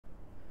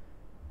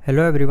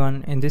Hello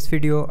everyone, in this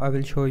video I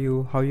will show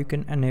you how you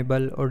can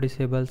enable or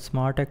disable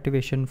smart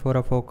activation for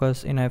a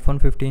focus in iPhone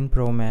 15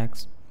 Pro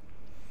Max.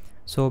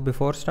 So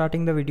before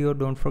starting the video,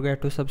 don't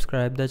forget to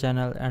subscribe the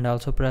channel and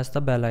also press the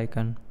bell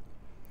icon.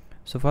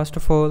 So first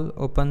of all,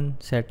 open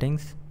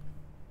settings.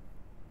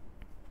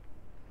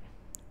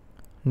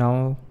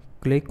 Now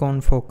click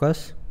on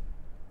focus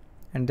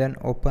and then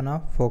open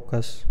a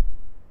focus.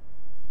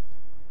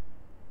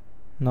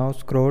 Now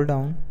scroll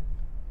down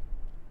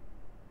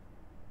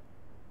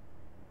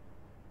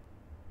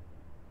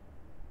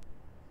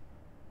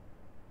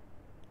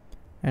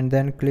and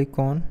then click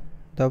on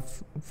the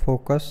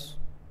focus,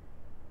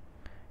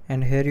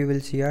 and here you will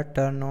see a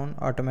turn on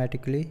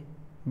automatically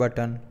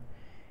button.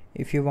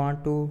 If you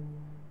want to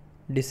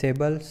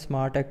disable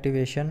smart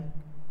activation,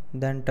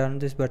 then turn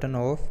this button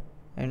off,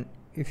 and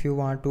if you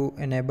want to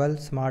enable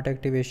smart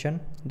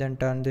activation, then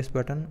turn this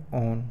button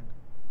on.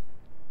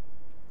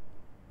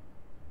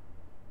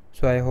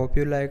 So I hope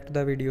you liked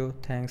the video.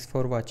 Thanks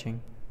for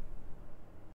watching.